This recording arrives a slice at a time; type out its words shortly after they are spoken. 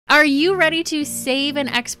Are you ready to save and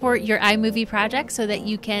export your iMovie project so that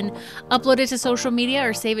you can upload it to social media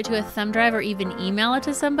or save it to a thumb drive or even email it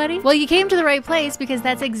to somebody? Well, you came to the right place because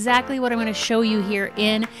that's exactly what I'm going to show you here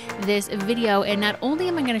in this video. And not only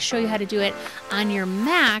am I going to show you how to do it on your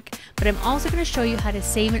Mac, but I'm also going to show you how to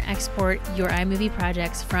save and export your iMovie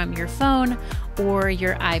projects from your phone or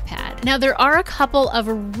your iPad. Now, there are a couple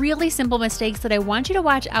of really simple mistakes that I want you to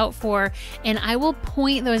watch out for, and I will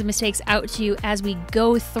point those mistakes out to you as we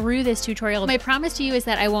go through this tutorial. My promise to you is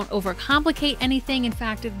that I won't overcomplicate anything. In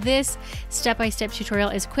fact, this step-by-step tutorial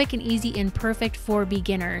is quick and easy and perfect for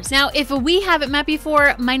beginners. Now, if we haven't met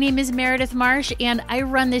before, my name is Meredith Marsh, and I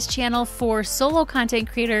run this channel for solo content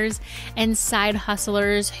creators and side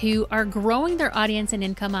hustlers who are growing their audience and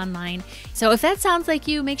income online. So if that sounds like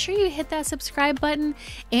you, make sure you hit that subscribe button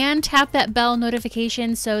and tap that bell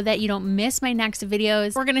notification so that you don't miss my next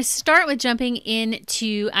videos. We're going to start with jumping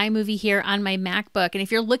into iMovie here on my MacBook. And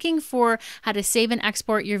if you're looking for how to save and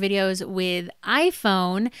export your videos with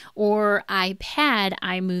iPhone or iPad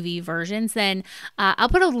iMovie versions, then I'll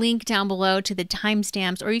put a link down below to the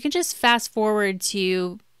timestamps, or you can just fast forward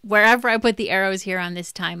to wherever I put the arrows here on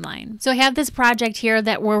this timeline. So I have this project here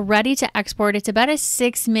that we're ready to export. It's about a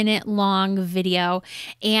 6-minute long video.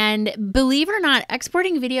 And believe it or not,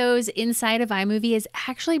 exporting videos inside of iMovie is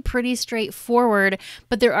actually pretty straightforward,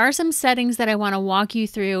 but there are some settings that I want to walk you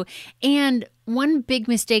through. And one big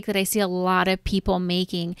mistake that I see a lot of people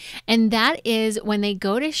making, and that is when they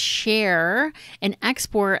go to share and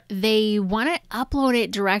export, they want to upload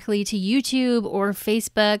it directly to YouTube or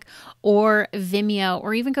Facebook or Vimeo,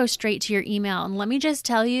 or even go straight to your email. And let me just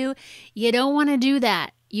tell you, you don't want to do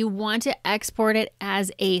that. You want to export it as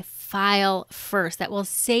a file first. That will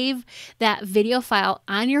save that video file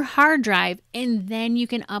on your hard drive, and then you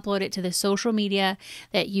can upload it to the social media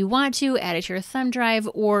that you want to, add it to your thumb drive,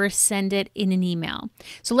 or send it in an email.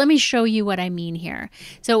 So let me show you what I mean here.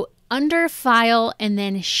 So under File and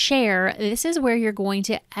then Share, this is where you're going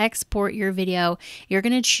to export your video. You're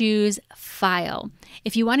going to choose File.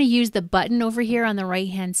 If you want to use the button over here on the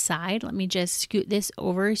right-hand side, let me just scoot this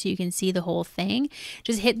over so you can see the whole thing.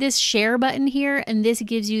 Just hit this Share button here, and this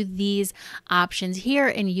gives you these options here,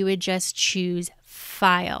 and you would just choose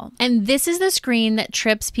File. And this is the screen that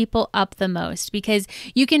trips people up the most, because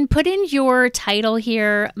you can put in your title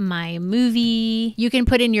here, my movie, you can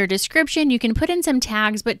put in your description, you can put in some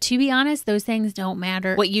tags, but to be honest, those things don't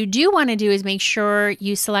matter. What you do want to do is make sure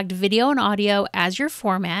you select video and audio as your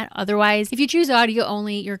format. Otherwise, if you choose audio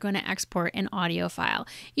only, you're going to export an audio file.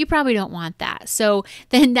 You probably don't want that. So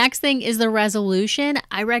the next thing is the resolution.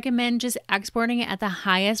 I recommend just exporting it at the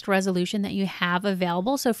highest resolution that you have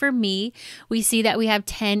available. So for me, we see that we have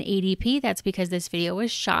 1080p. That's because this video was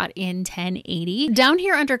shot in 1080. Down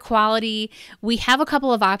here under quality, we have a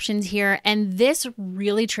couple of options here, and this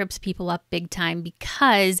really trips people up big time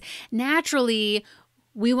because naturally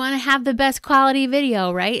we want to have the best quality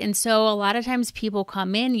video, right? And so a lot of times people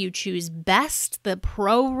come in, you choose best, the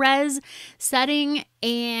ProRes setting,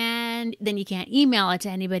 and then you can't email it to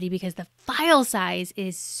anybody because the file size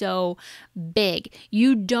is so big.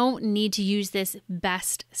 You don't need to use this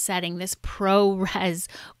best setting. This ProRes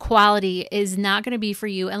quality is not going to be for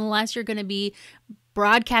you unless you're going to be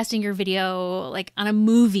broadcasting your video like on a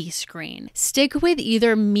movie screen. Stick with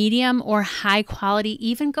either medium or high quality,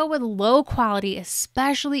 even go with low quality,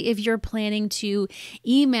 especially if you're planning to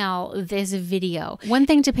email this video. One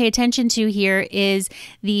thing to pay attention to here is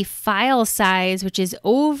the file size, which is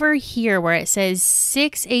over here where it says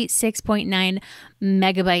 686.9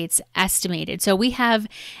 megabytes estimated. So we have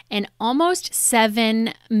an almost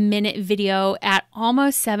 7-minute video at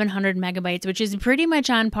almost 700 megabytes, which is pretty much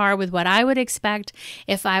on par with what I would expect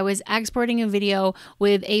if I was exporting a video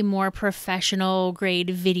with a more professional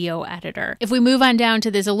grade video editor. If we move on down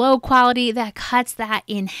to this low quality, that cuts that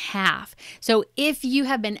in half. So if you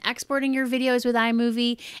have been exporting your videos with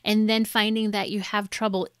iMovie and then finding that you have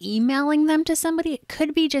trouble emailing them to somebody, it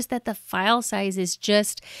could be just that the file size is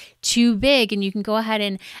just too big, and you can go ahead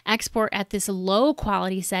and export at this low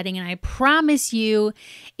quality setting, and I promise you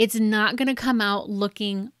it's not going to come out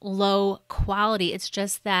looking low quality. It's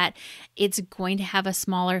just that it's going to have a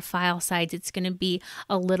smaller file size. It's going to be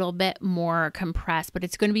a little bit more compressed, but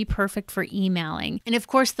it's going to be perfect for emailing. And of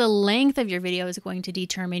course, the length of your video is going to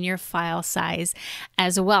determine your file size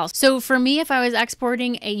as well. So for me, if I was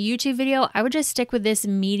exporting a YouTube video, I would just stick with this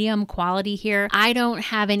medium quality here. I don't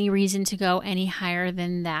have any reason to go any higher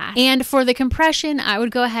than that. And for the compression, I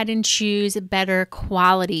would go ahead and choose better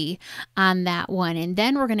quality on that one. And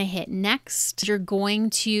then we're going to hit next. You're going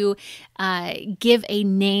to give a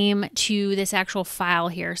name to this actual file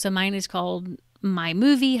here. So mine is called my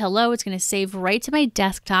movie. Hello, it's going to save right to my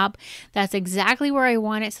desktop. That's exactly where I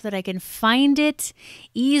want it so that I can find it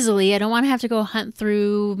easily. I don't want to have to go hunt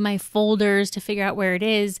through my folders to figure out where it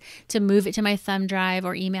is to move it to my thumb drive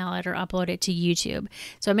or email it or upload it to YouTube.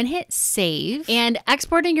 So I'm going to hit save, and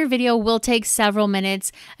exporting your video will take several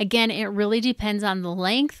minutes. Again, it really depends on the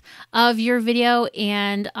length of your video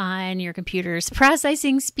and on your computer's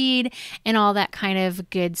processing speed and all that kind of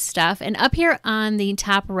good stuff. And up here on the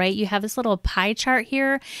top right, you have this little pie chart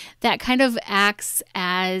here that kind of acts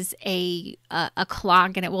as a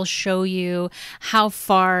clock, and it will show you how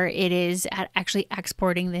far it is at actually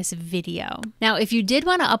exporting this video. Now, if you did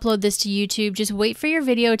want to upload this to YouTube, just wait for your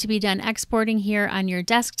video to be done exporting here on your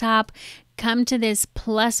desktop. Come to this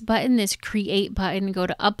plus button, this create button, go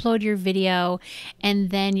to upload your video, and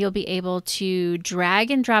then you'll be able to drag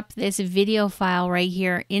and drop this video file right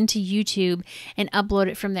here into YouTube and upload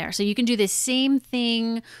it from there. So you can do the same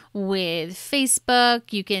thing with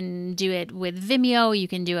Facebook, you can do it with Vimeo, you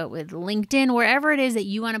can do it with LinkedIn, wherever it is that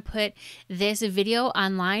you want to put this video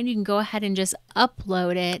online, you can go ahead and just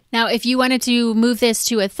upload it. Now, if you wanted to move this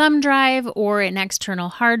to a thumb drive or an external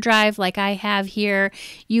hard drive like I have here,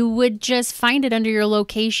 you would just find it under your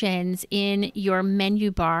locations in your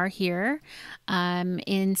menu bar here,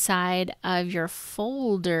 inside of your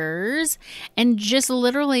folders, and just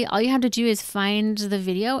literally all you have to do is find the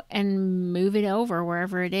video and move it over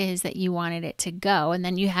wherever it is that you wanted it to go, and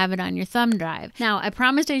then you have it on your thumb drive. Now, I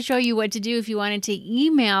promised I'd show you what to do if you wanted to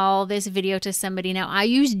email this video to somebody. Now, I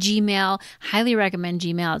use Gmail, highly recommend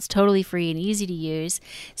Gmail. It's totally free and easy to use.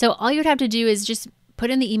 So all you'd have to do is just put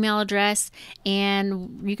in the email address,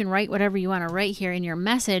 and you can write whatever you want to write here in your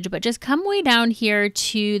message, but just come way down here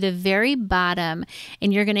to the very bottom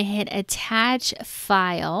and you're going to hit attach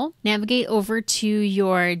file, navigate over to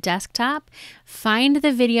your desktop, find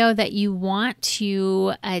the video that you want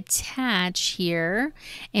to attach here,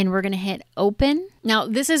 and we're going to hit open. Now,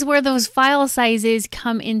 this is where those file sizes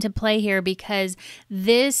come into play here, because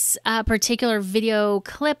this particular video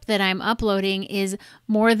clip that I'm uploading is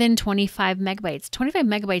more than 25 megabytes. 25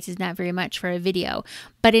 megabytes is not very much for a video,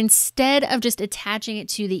 but instead of just attaching it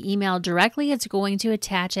to the email directly, it's going to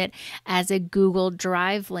attach it as a Google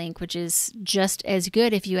Drive link, which is just as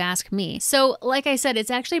good if you ask me. So like I said,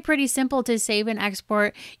 it's actually pretty simple to save and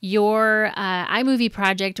export your iMovie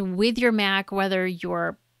project with your Mac, whether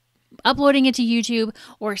you're uploading it to YouTube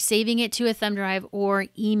or saving it to a thumb drive or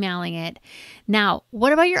emailing it. Now,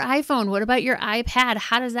 what about your iPhone? What about your iPad?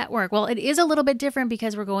 How does that work? Well, it is a little bit different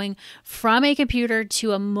because we're going from a computer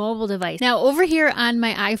to a mobile device. Now, over here on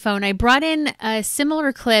my iPhone, I brought in a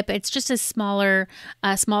similar clip. It's just a smaller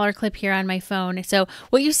clip here on my phone. So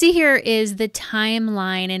what you see here is the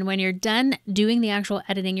timeline, and when you're done doing the actual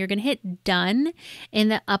editing, you're going to hit done in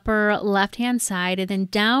the upper left-hand side, and then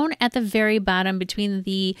down at the very bottom between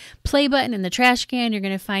the play button and the trash can, you're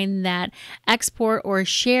going to find that export or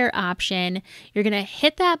share option. You're going to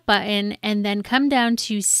hit that button and then come down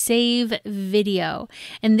to save video.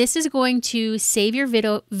 And this is going to save your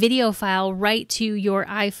video file right to your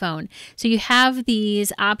iPhone. So you have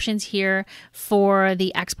these options here for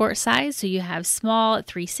the export size. So you have small at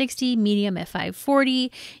 360, medium at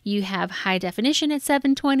 540. You have high definition at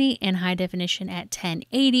 720 and high definition at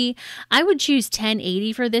 1080. I would choose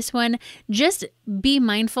 1080 for this one. Just be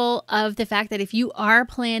mindful of the fact that if you are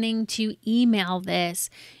planning to email this,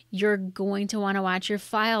 you're going to want to watch your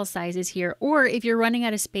file sizes here. Or if you're running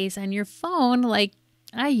out of space on your phone, like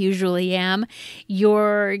I usually am,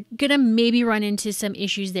 you're gonna maybe run into some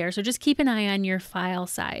issues there. So just keep an eye on your file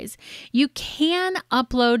size. You can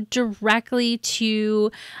upload directly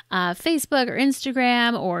to Facebook or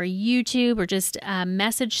Instagram or YouTube, or just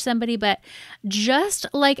message somebody, but just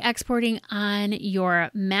like exporting on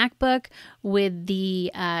your MacBook with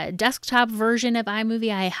the desktop version of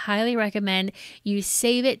iMovie, I highly recommend you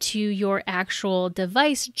save it to your actual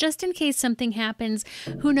device just in case something happens.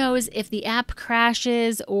 Who knows, if the app crashes,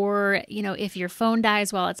 or if your phone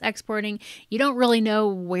dies while it's exporting, you don't really know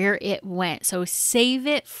where it went. So save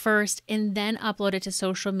it first and then upload it to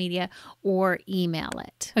social media or email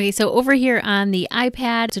it. Okay, so over here on the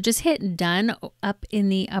iPad, so just hit done up in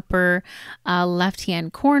the upper left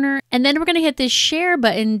hand corner, and then we're going to hit this share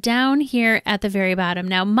button down here at the very bottom.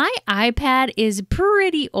 Now, my iPad is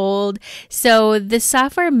pretty old, so the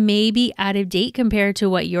software may be out of date compared to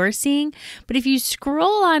what you're seeing, but if you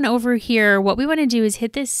scroll on over here, what we want to do is is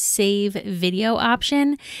hit this save video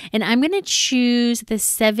option, and I'm going to choose the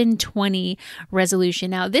 720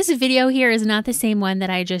 resolution. Now, this video here is not the same one that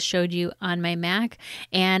I just showed you on my Mac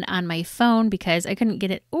and on my phone because I couldn't get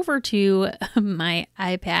it over to my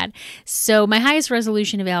iPad. So my highest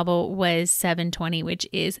resolution available was 720, which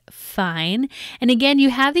is fine. And again, you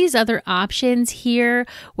have these other options here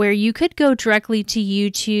where you could go directly to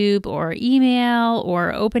YouTube or email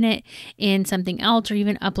or open it in something else or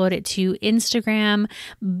even upload it to Instagram,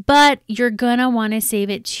 but you're gonna want to save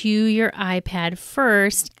it to your iPad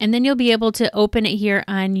first, and then you'll be able to open it here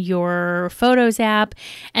on your Photos app,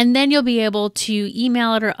 and then you'll be able to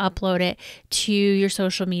email it or upload it to your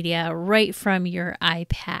social media right from your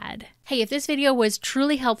iPad. Hey, if this video was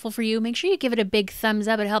truly helpful for you, make sure you give it a big thumbs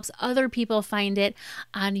up. It helps other people find it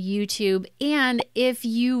on YouTube. And if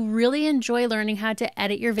you really enjoy learning how to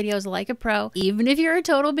edit your videos like a pro, even if you're a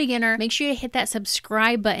total beginner, make sure you hit that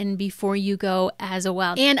subscribe button before you go as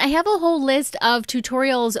well. And I have a whole list of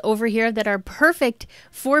tutorials over here that are perfect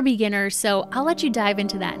for beginners, so I'll let you dive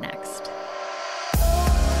into that next.